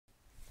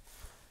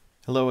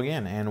Hello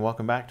again, and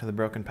welcome back to The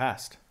Broken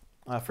Past.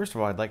 First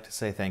of all, I'd like to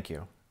say thank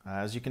you.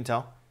 As you can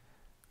tell,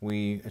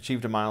 we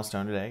achieved a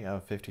milestone today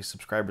of 50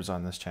 subscribers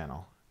on this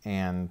channel,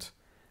 and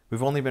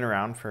we've only been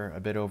around for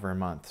a bit over a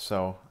month,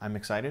 so I'm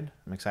excited.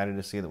 I'm excited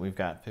to see that we've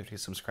got 50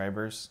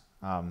 subscribers.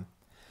 So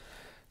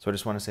I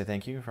just want to say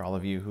thank you for all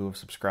of you who have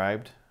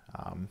subscribed,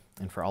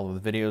 and for all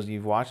of the videos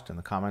you've watched and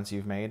the comments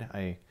you've made.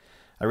 I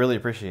really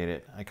appreciate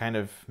it. I kind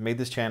of made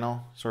this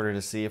channel sort of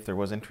to see if there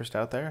was interest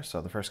out there,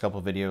 so the first couple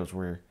of videos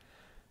were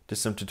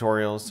just some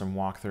tutorials, some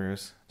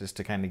walkthroughs, just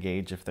to kind of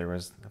gauge if there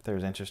was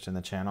interest in the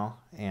channel,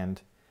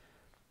 and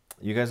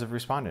you guys have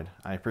responded.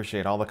 I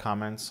appreciate all the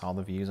comments, all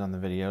the views on the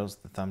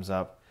videos, the thumbs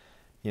up,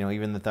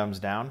 even the thumbs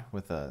down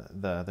with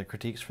the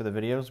critiques for the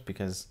videos,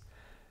 because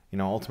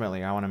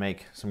ultimately I want to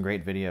make some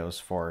great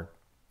videos for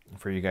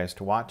you guys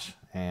to watch,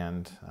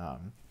 and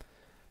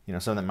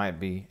some that might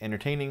be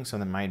entertaining, some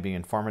that might be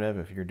informative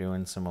if you're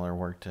doing similar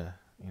work to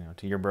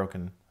your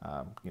broken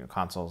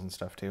consoles and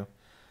stuff too.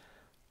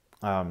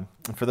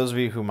 For those of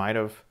you who might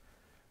have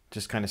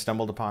just kind of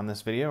stumbled upon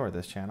this video or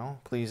this channel,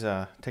 please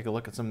take a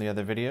look at some of the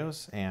other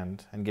videos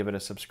and give it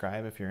a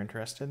subscribe if you're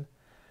interested.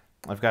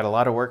 I've got a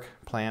lot of work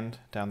planned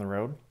down the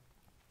road,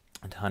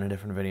 a ton of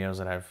different videos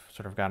that I've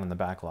sort of got in the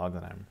backlog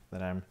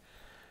that I'm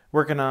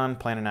working on,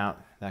 planning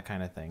out, that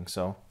kind of thing.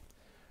 So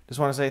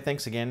just want to say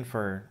thanks again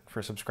for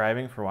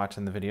subscribing, for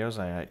watching the videos.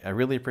 I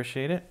really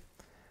appreciate it.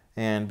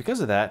 And because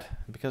of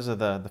that, because of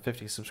the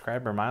 50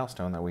 subscriber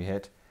milestone that we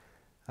hit,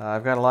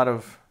 I've got a lot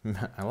of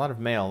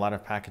mail, a lot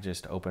of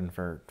packages to open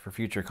for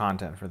future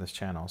content for this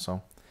channel.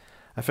 So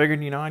I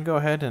figured, I'd go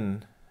ahead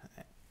and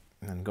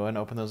go ahead and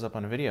open those up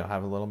on a video,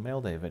 have a little mail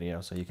day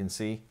video, so you can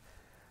see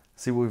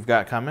what we've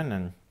got coming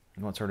and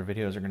what sort of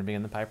videos are going to be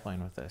in the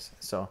pipeline with this.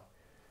 So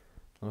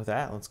with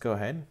that, let's go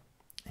ahead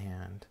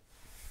and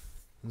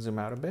zoom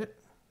out a bit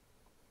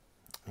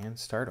and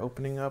start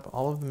opening up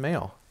all of the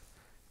mail.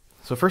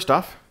 So first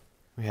off,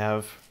 we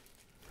have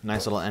a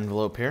nice little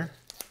envelope here.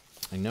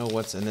 I know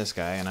what's in this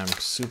guy, and I'm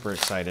super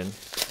excited.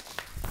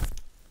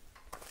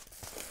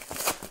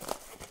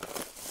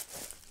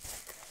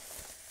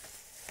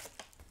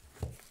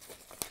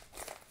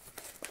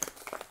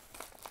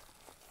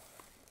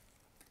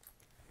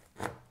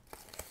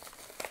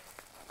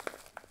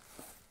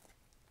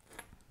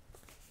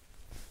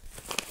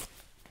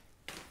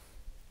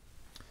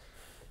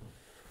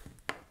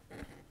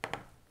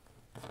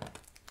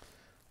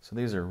 So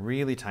these are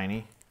really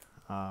tiny.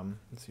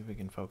 Let's see if we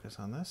can focus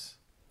on this.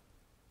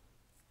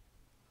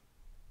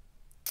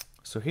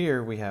 So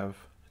here we have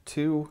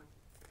two,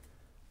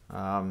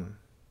 so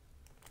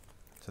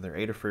they're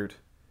Adafruit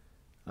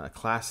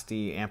Class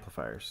D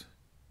amplifiers,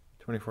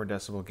 24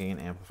 decibel gain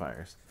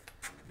amplifiers,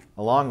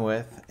 along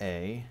with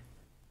I'd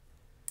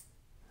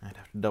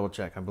have to double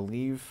check, I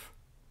believe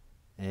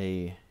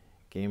a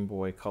Game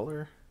Boy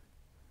Color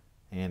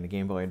and a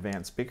Game Boy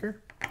Advance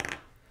speaker.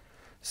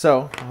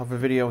 So I'll have a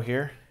video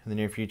here in the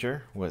near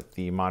future with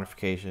the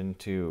modification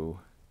to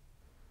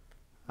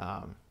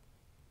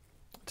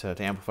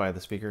amplify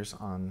the speakers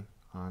on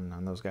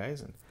those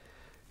guys and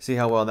see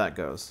how well that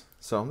goes.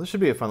 So this should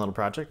be a fun little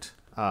project.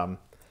 Got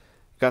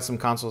some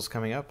consoles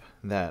coming up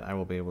that I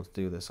will be able to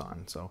do this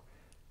on. So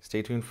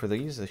stay tuned for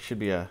these. It should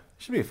be a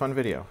fun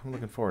video. I'm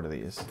looking forward to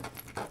these.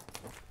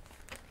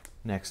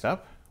 Next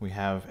up, we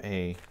have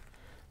a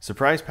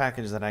surprise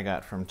package that I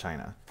got from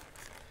China.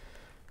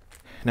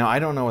 Now I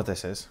don't know what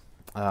this is.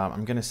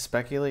 I'm going to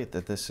speculate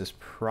that this is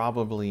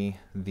probably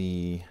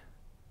the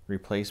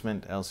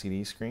replacement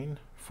LCD screen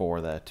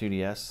for the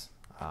 2DS.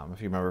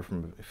 If you remember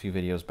from a few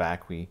videos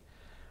back, we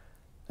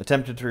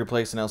attempted to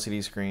replace an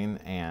LCD screen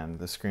and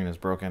the screen is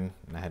broken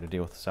and I had to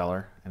deal with the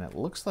seller, and it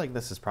looks like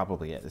this is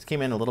probably it. This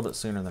came in a little bit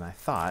sooner than I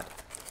thought,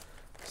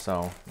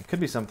 so it could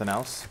be something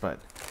else, but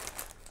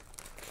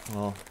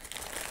we'll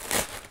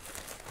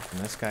open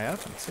this guy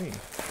up and see.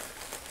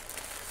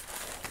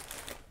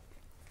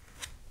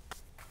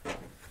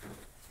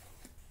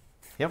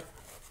 Yep,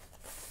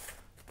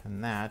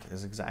 and that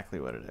is exactly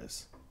what it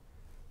is.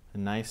 A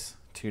nice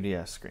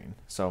 2DS screen.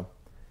 So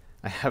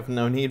I have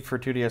no need for a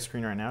 2DS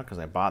screen right now because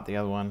I bought the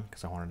other one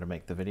because I wanted to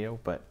make the video,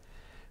 but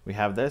we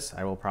have this.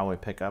 I will probably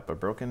pick up a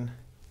broken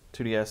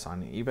 2DS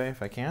on eBay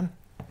if I can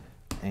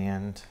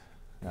and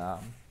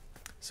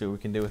see what we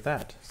can do with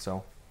that.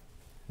 So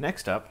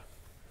next up,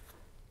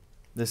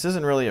 this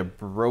isn't really a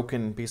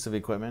broken piece of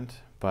equipment,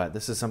 but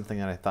this is something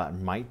that I thought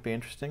might be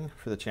interesting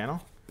for the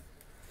channel.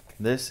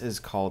 This is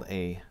called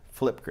a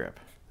flip grip.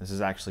 This is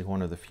actually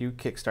one of the few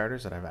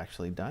Kickstarters that I've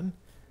actually done.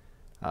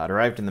 It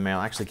arrived in the mail,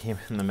 actually came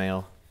in the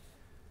mail,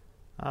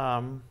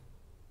 gosh,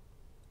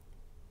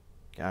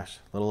 a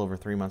little over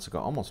 3 months ago,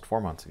 almost 4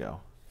 months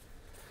ago.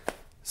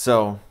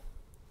 So,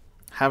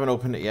 haven't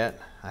opened it yet.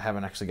 I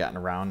haven't actually gotten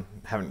around,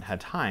 haven't had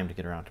time to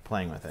get around to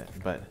playing with it,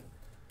 but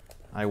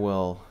I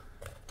will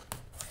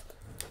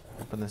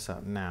open this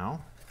up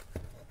now.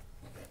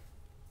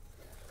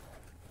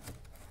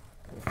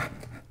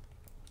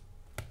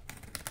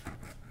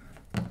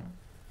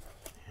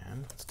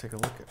 And let's take a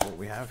look at what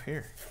we have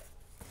here.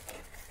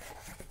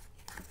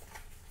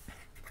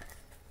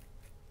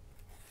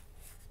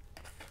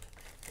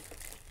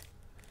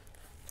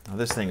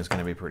 this thing is going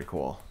to be pretty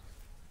cool.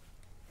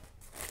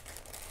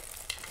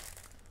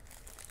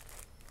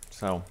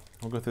 So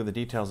we'll go through the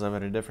details of it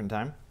at a different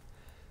time.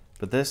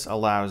 But this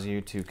allows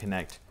you to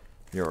connect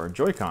your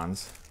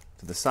Joy-Cons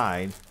to the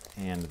side,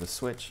 and the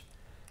Switch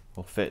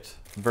will fit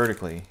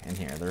vertically in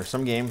here. There are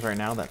some games right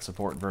now that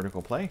support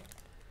vertical play,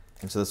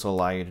 and so this will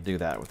allow you to do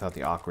that without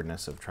the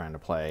awkwardness of trying to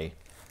play,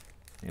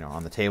 you know,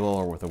 on the table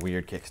or with a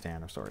weird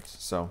kickstand of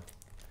sorts. So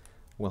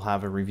we'll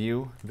have a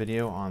review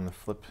video on the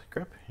Flip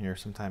Grip here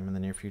sometime in the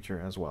near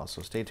future as well.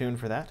 So stay tuned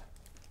for that.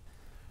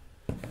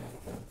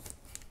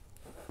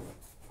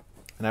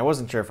 And I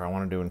wasn't sure if I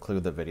wanted to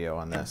include the video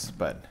on this,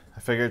 but I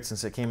figured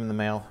since it came in the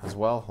mail as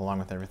well, along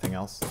with everything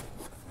else,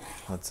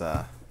 let's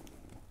go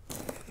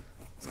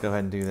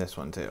ahead and do this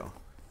one too.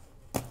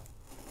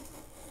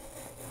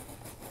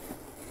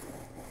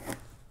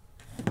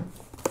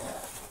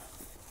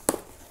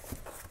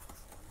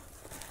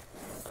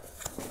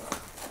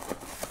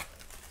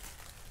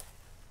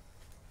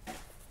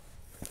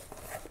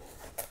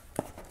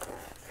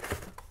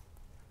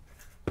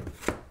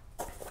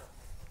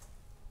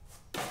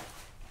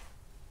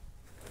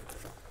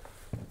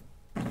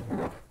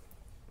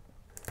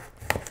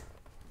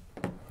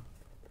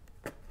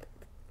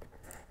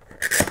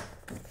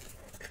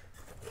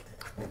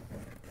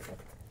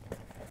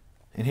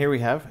 And here we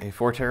have a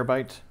 4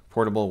 terabyte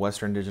portable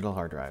Western Digital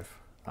hard drive.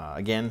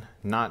 Again,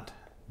 not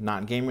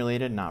game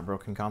related, not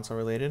broken console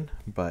related,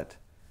 but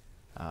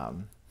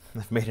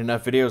I've made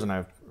enough videos and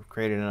I've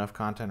created enough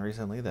content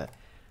recently that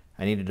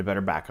I needed a better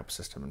backup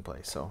system in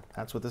place. So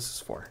that's what this is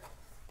for.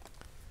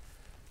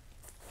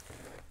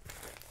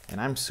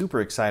 And I'm super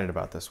excited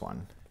about this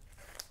one.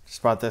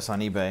 Just bought this on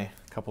eBay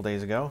a couple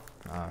days ago.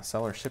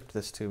 Seller shipped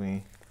this to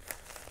me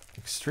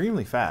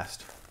extremely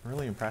fast. I'm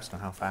really impressed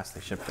on how fast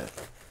they shipped it.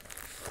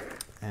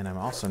 And I'm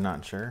also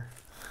not sure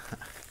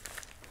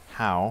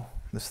how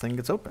this thing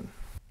gets open.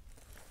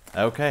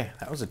 Okay,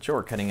 that was a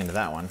chore cutting into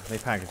that one. They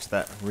packaged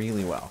that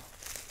really well.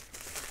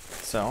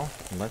 So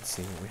let's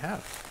see what we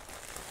have.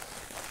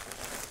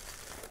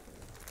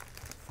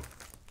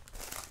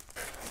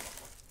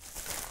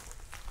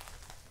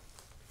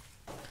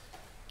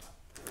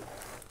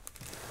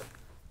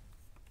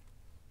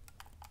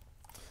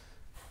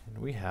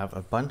 And we have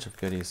a bunch of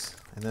goodies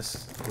in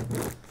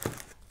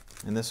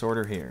this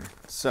order here.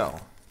 So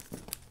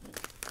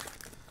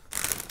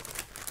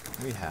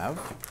we have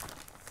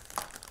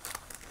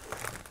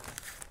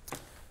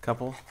a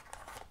couple,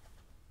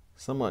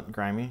 somewhat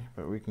grimy,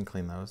 but we can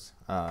clean those.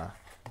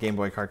 Game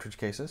Boy cartridge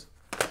cases.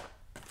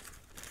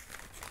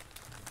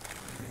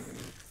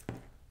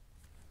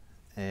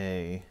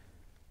 A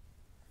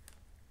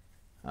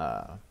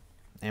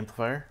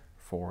amplifier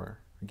for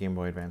Game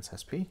Boy Advance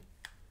SP,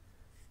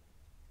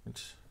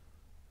 which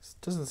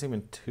doesn't seem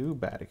in too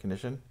bad a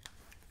condition.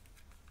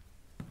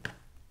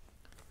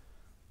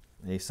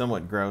 A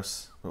somewhat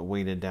gross but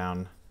weighted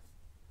down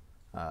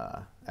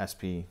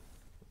SP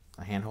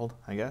handhold,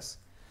 I guess.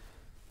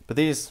 But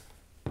these,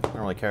 I don't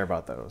really care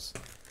about those.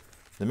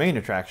 The main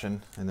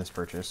attraction in this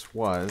purchase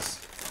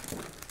was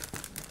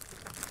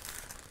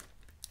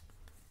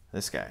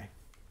this guy.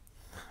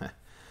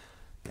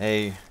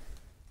 I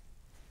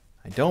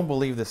don't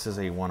believe this is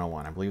a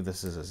 101. I believe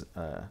this is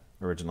a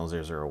original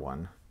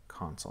 001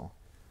 console.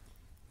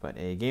 But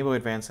a Game Boy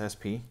Advance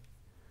SP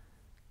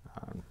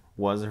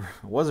was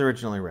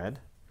originally red,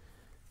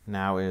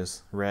 now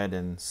is red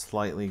and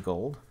slightly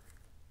gold,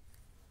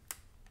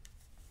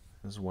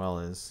 as well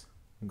as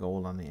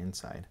gold on the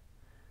inside.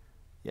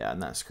 Yeah,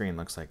 and that screen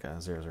looks like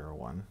a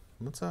 001.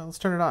 Let's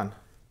turn it on.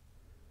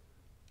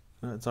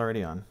 It's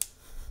already on.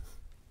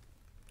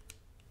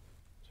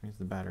 Which means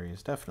the battery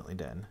is definitely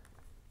dead.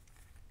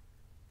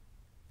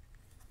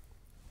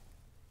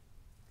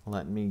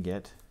 Let me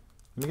get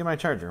my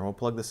charger. We'll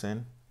plug this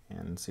in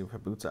and see if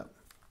it boots up.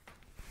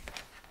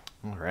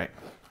 All right,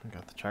 I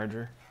got the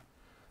charger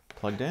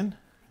plugged in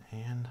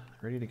and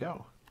ready to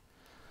go.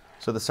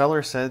 So the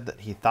seller said that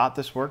he thought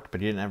this worked,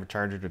 but he didn't have a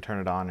charger to turn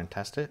it on and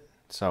test it.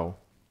 So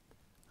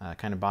I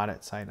kind of bought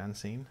it sight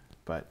unseen,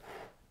 but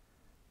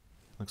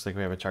looks like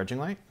we have a charging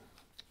light.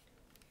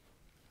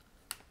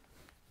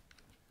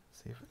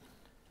 Let's see if it,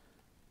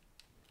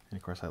 and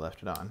of course I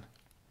left it on.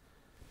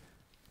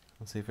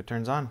 Let's see if it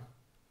turns on.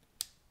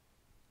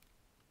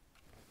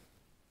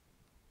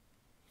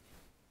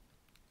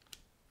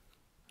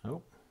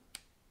 Oh,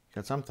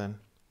 got something.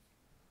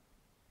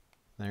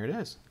 There it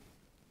is.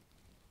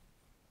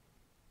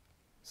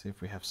 See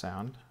if we have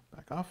sound.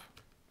 Back off.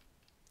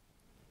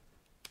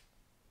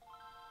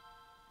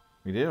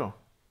 We do.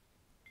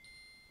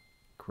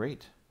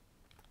 Great.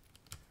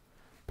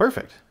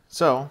 Perfect.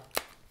 So,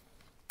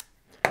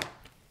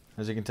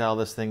 as you can tell,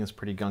 this thing is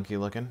pretty gunky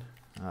looking.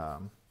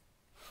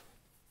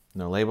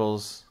 No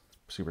labels,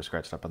 super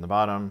scratched up on the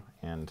bottom,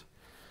 and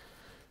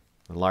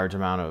a large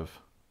amount of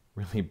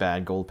really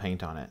bad gold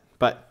paint on it.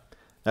 But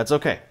that's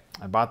okay.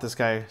 I bought this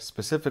guy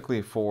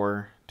specifically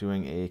for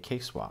doing a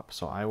case swap.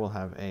 So I will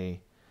have a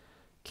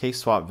case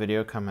swap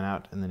video coming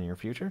out in the near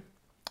future.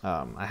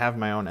 I have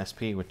my own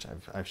SP, which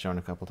I've shown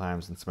a couple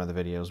times in some other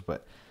videos,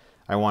 but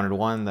I wanted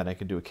one that I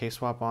could do a case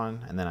swap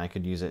on, and then I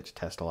could use it to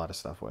test a lot of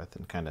stuff with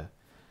and kind of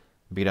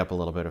beat up a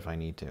little bit if I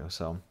need to.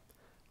 So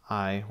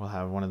I will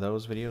have one of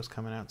those videos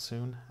coming out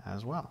soon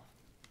as well.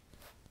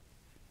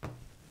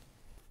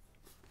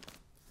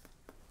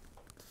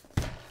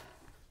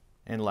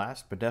 And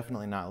last, but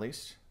definitely not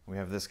least, we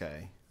have this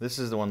guy. This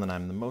is the one that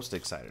I'm the most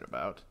excited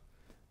about.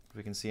 If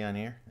we can see on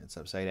here, it's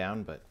upside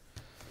down, but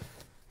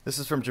this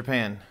is from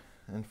Japan.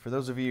 And for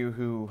those of you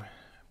who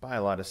buy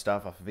a lot of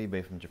stuff off of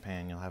eBay from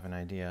Japan, you'll have an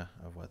idea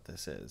of what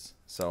this is.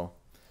 So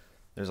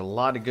there's a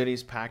lot of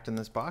goodies packed in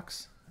this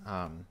box.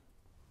 I don't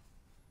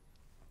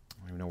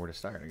even know where to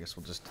start. I guess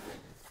we'll just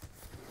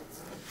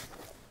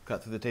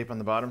cut through the tape on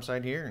the bottom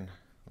side here and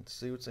let's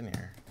see what's in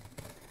here.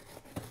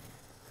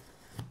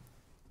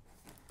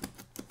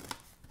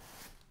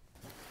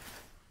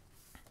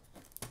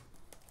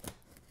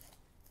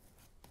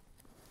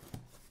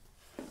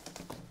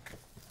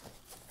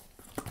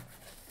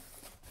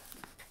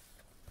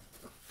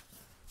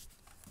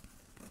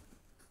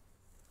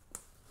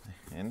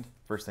 And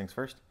first things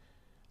first,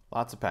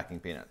 lots of packing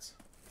peanuts.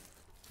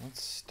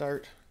 Let's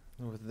start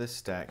with this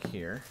stack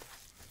here.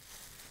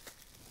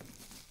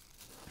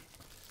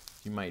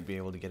 You might be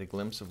able to get a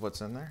glimpse of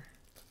what's in there.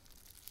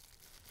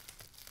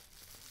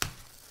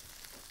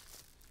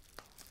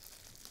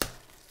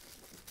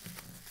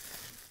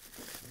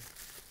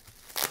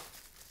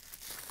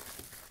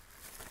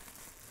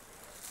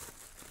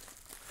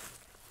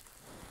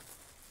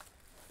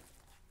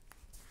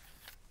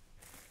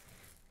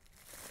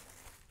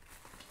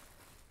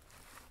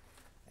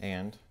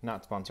 And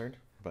not sponsored,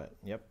 but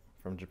yep,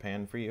 from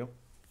Japan for you.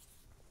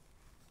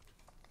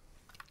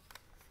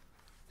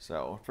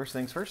 So first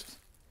things first,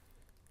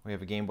 we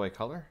have a Game Boy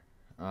Color.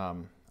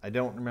 I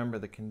don't remember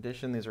the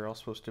condition these are all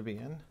supposed to be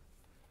in.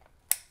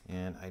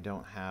 And I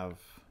don't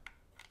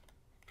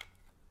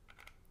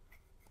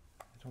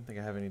think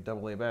I have any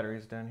AA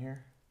batteries down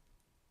here.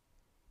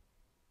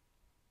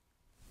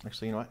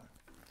 Actually, you know what?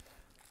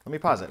 Let me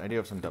pause it. I do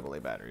have some AA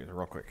batteries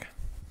real quick.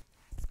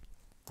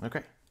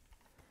 Okay.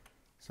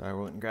 So I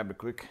went and grabbed a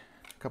quick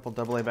couple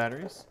AA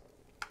batteries.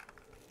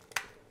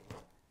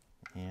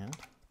 And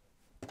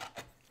let's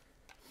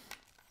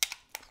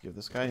give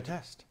this guy a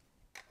test.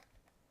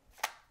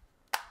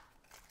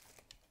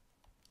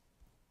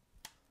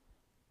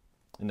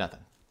 And nothing.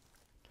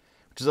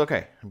 Which is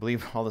okay. I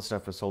believe all this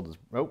stuff was sold as...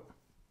 Oh.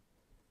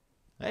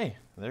 Hey,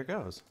 there it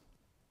goes.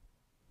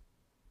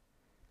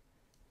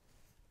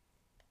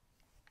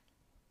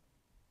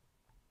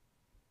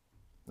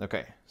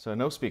 Okay, so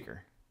no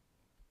speaker.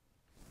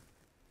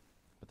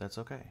 But that's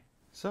okay.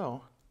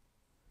 So,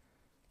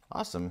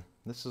 awesome.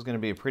 This is going to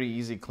be a pretty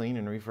easy clean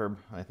and refurb,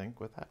 I think,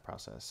 with that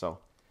process. So,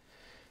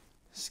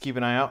 just keep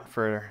an eye out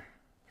for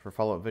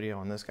follow-up video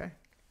on this guy.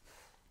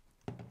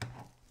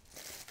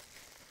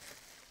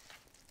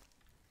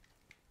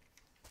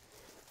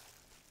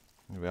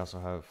 We also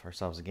have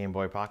ourselves a Game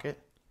Boy Pocket,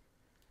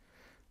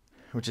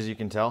 which, as you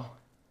can tell,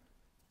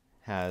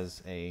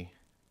 has a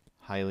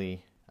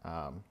highly, I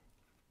don't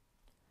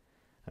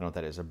know what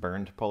that is, a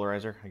burned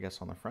polarizer, I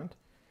guess, on the front.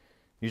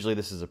 Usually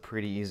this is a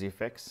pretty easy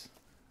fix.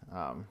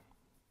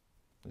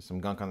 There's some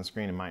gunk on the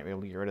screen and might be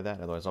able to get rid of that.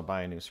 Otherwise, I'll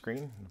buy a new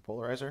screen and a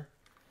polarizer,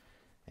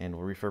 and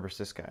we'll refurbish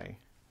this guy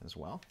as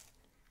well.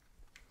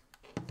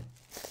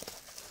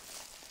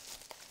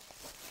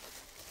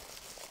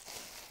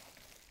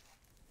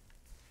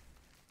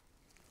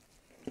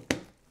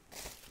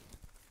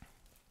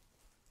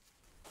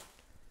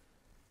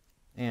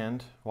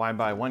 And why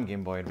buy one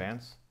Game Boy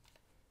Advance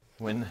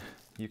when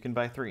you can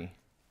buy 3?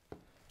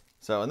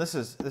 So, and this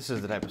is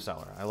the type of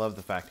seller. I love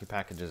the fact he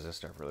packages this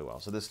stuff really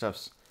well. So this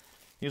stuff's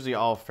usually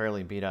all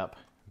fairly beat up,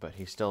 but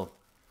he still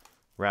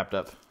wrapped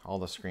up all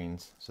the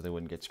screens so they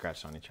wouldn't get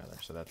scratched on each other.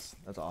 So that's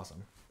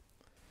awesome.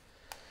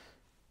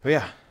 But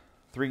yeah,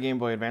 3 Game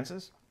Boy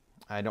Advances.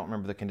 I don't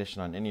remember the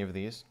condition on any of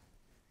these,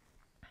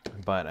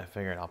 but I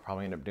figured I'll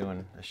probably end up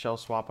doing a shell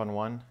swap on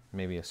one,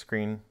 maybe a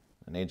screen,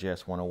 an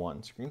AJS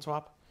 101 screen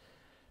swap.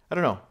 I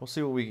don't know. We'll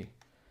see what we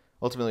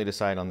ultimately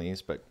decide on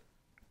these, but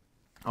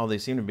all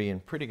these seem to be in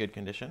pretty good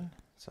condition,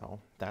 so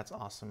that's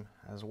awesome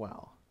as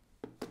well.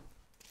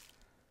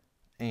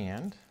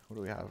 And what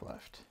do we have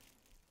left?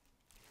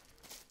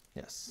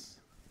 Yes.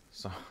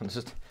 So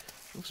just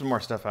move some more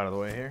stuff out of the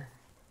way here.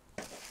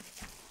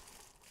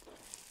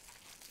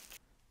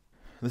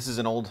 This is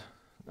an old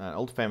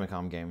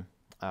Famicom game.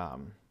 I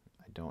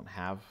don't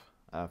have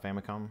a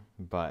Famicom,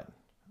 but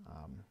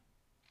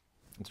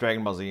it's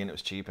Dragon Ball Z and it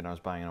was cheap and I was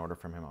buying an order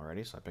from him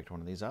already, so I picked one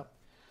of these up.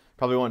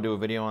 Probably won't do a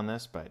video on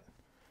this, but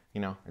you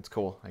know, it's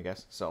cool, I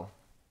guess. So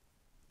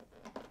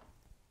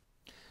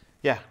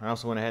yeah, I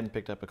also went ahead and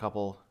picked up a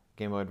couple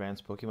Game Boy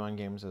Advance Pokemon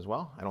games as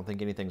well. I don't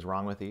think anything's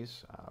wrong with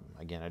these.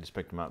 Again, I just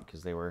picked them up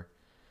because they were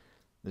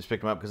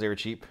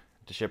cheap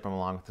to ship them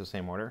along with the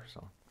same order.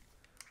 So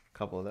a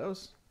couple of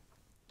those.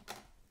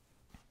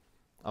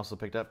 Also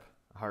picked up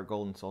Heart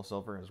Gold and Soul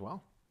Silver as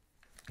well.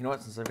 You know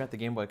what? Since I've got the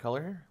Game Boy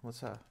Color here,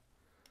 let's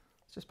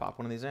just pop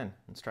one of these in.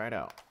 Let's try it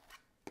out.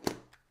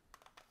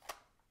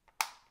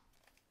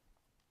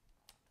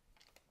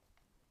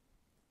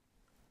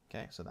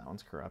 Okay, so that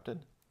one's corrupted.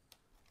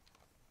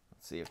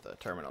 Let's see if the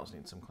terminals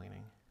need some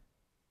cleaning.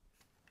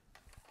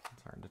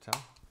 It's hard to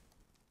tell.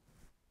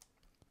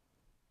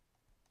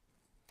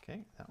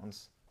 Okay, that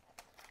one's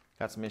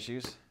got some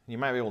issues. You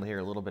might be able to hear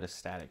a little bit of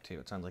static too.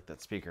 It sounds like that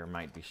speaker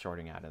might be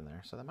shorting out in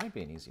there, so that might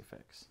be an easy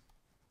fix.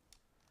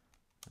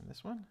 And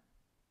this one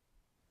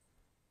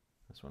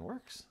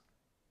works.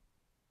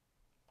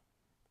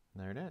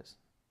 There it is.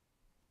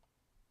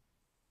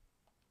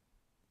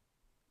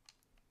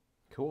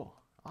 Cool,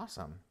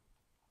 awesome.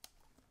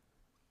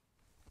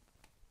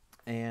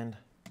 And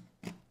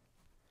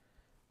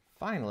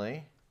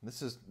finally,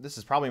 this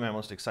is probably my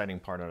most exciting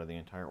part out of the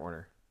entire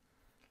order.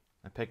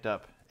 I picked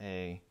up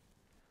a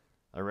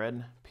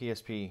Red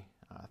PSP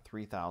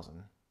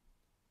 3000.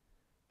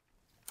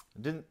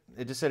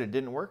 It just said it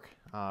didn't work,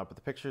 but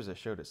the pictures that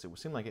showed it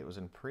seemed like it was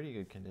in pretty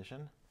good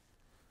condition.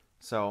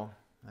 So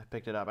I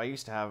picked it up. I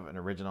used to have an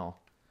original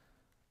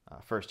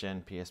first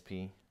gen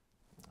PSP.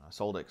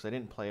 Sold it because I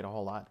didn't play it a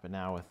whole lot, but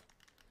now with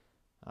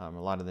a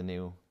lot of the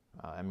new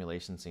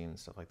emulation scenes and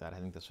stuff like that, I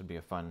think this would be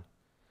a fun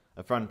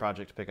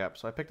project to pick up.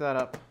 So I picked that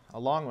up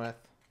along with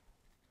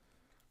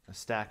a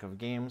stack of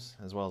games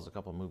as well as a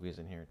couple movies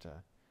in here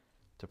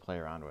to play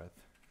around with.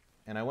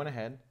 And I went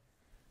ahead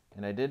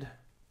and I did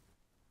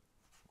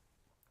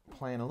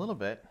play in a little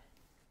bit,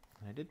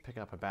 and I did pick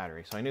up a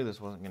battery. So I knew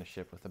this wasn't going to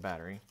ship with the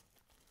battery.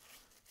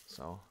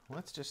 So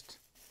let's just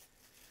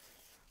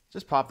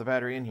pop the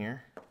battery in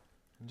here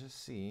and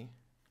just see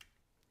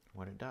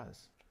what it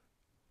does.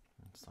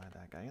 And slide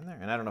that guy in there.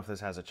 And I don't know if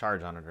this has a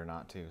charge on it or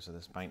not too, so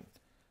this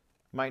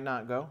might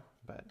not go,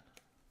 but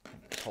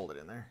just hold it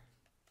in there.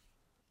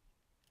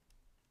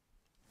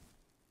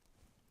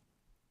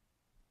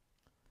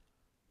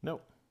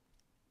 Nope.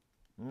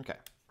 Okay.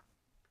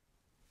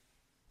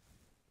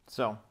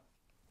 So,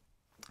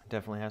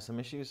 definitely has some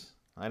issues.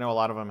 I know a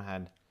lot of them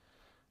had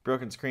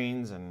broken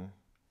screens and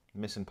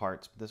missing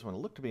parts, but this one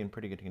looked to be in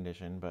pretty good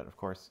condition, but of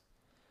course,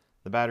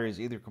 the battery is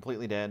either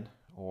completely dead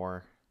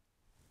or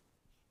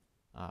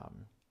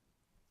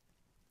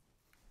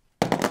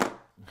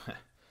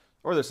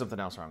or there's something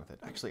else wrong with it.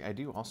 Actually, I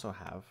do also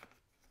have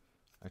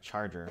a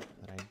charger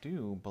that I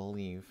do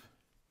believe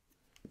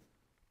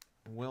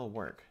will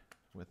work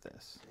with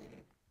this.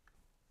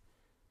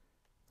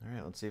 All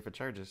right, let's see if it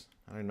charges.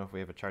 I don't know if we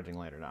have a charging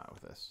light or not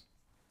with this.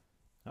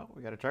 Oh,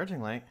 we got a charging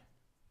light.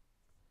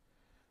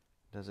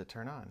 Does it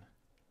turn on?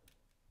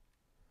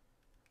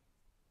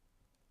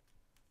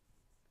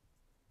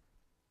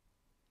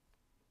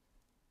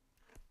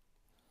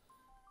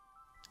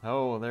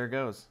 Oh, there it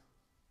goes.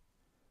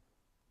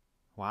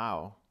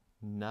 Wow,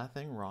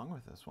 nothing wrong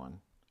with this one.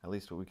 At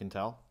least what we can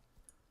tell.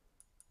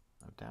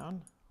 Up,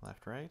 down,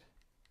 left, right.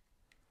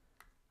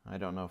 I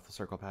don't know if the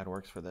circle pad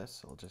works for this,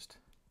 so we'll just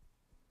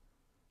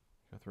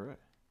go through it.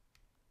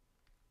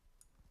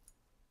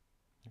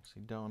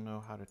 Actually don't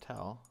know how to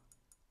tell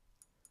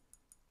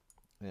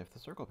if the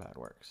circle pad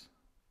works.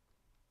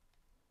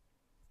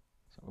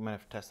 So we might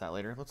have to test that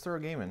later. Let's throw a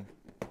game in.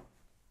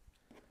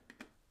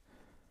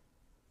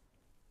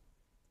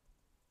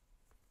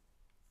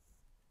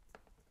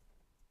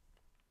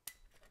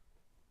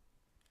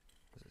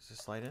 Does it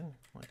just slide in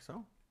like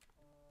so?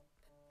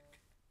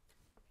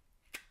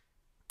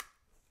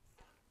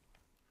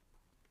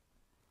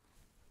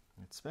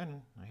 It's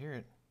spinning, I hear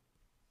it.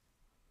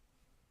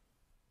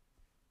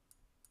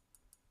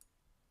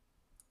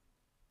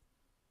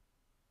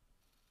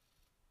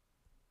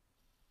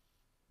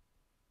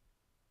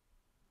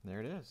 There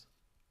it is.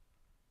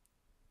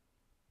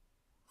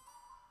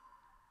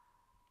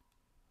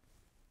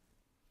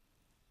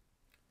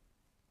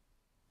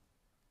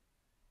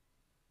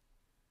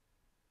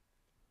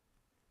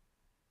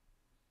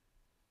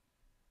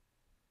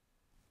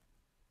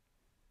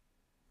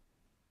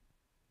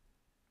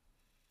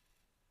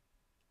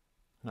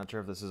 Not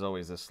sure if this is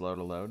always this slow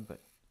to load, but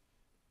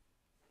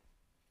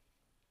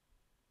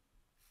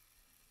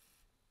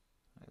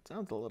it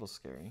sounds a little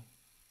scary.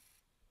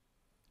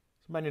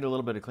 So might need a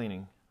little bit of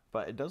cleaning,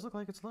 but it does look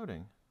like it's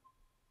loading.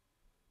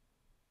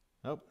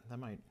 Oh, that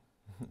might.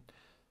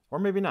 Or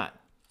maybe not.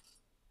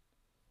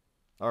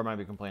 Or it might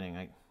be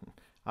complaining.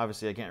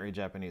 Obviously, I can't read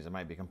Japanese. It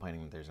might be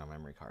complaining that there's no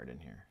memory card in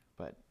here,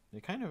 but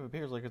it kind of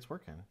appears like it's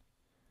working.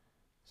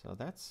 So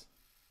that's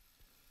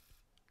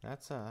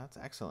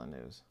excellent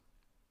news.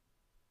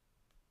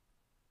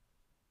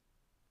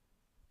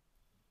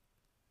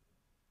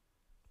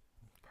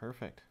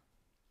 Perfect.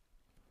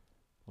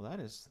 Well,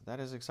 that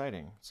is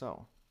exciting.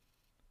 So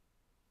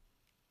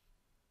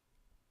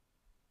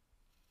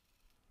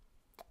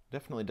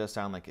definitely does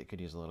sound like it could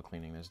use a little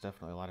cleaning. There's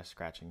definitely a lot of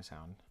scratching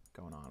sound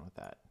going on with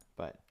that,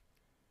 but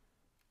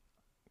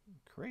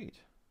great.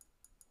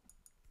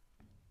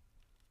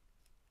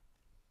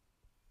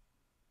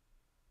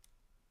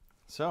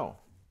 So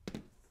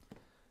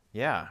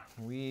yeah,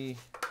 we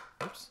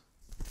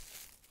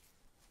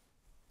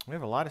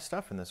have a lot of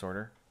stuff in this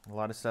order. A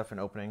lot of stuff in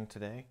opening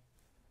today.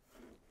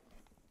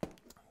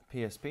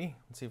 PSP.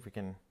 Let's see if we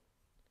can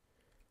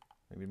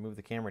maybe move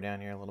the camera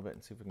down here a little bit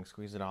and see if we can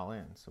squeeze it all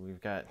in. So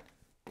we've got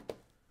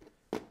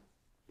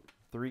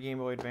 3 Game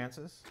Boy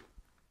Advances,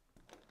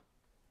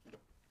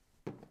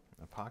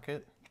 a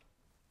Pocket,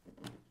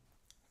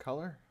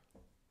 Color,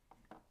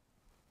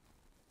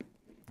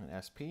 an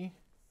SP,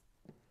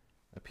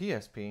 a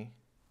PSP,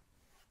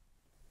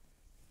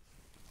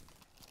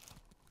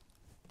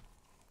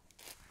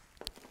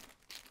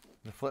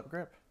 the Flip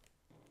Grip,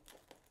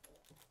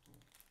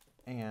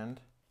 and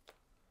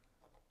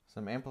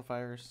some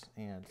amplifiers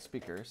and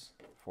speakers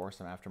for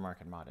some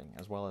aftermarket modding,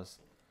 as well as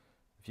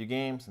a few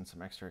games and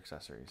some extra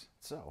accessories.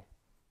 So,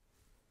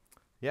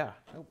 yeah,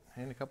 oh,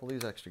 and a couple of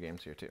these extra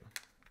games here too.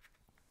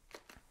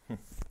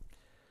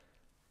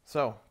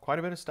 So, quite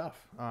a bit of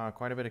stuff,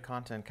 quite a bit of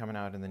content coming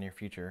out in the near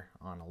future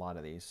on a lot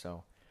of these.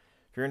 So,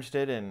 if you're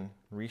interested in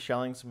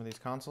reshelling some of these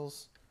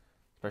consoles,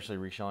 especially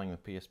reshelling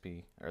the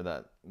PSP or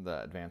the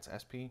Advance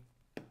SP,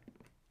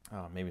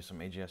 maybe some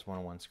AGS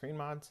 101 screen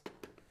mods,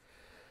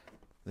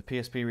 the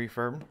PSP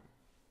refurb,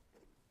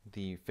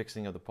 the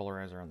fixing of the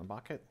polarizer on the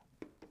Pocket,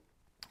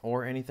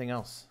 or anything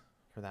else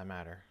for that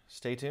matter,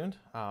 stay tuned.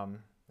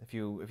 If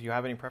you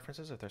have any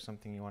preferences, if there's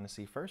something you want to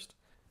see first,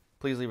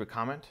 please leave a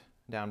comment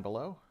down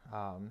below.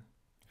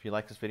 If you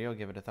like this video,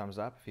 give it a thumbs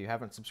up. If you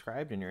haven't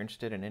subscribed and you're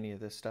interested in any of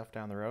this stuff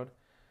down the road,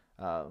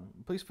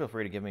 please feel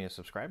free to give me a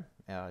subscribe.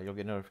 You'll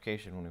get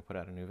notification when we put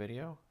out a new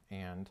video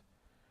and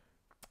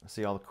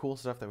see all the cool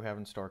stuff that we have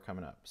in store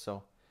coming up.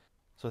 So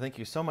thank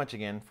you so much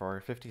again for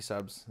 50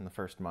 subs in the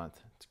first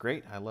month. It's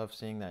great. I love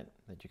seeing that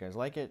you guys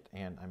like it,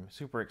 and I'm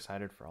super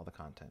excited for all the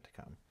content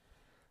to come.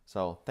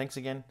 So thanks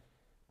again,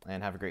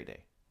 and have a great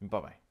day.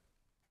 Bye-bye.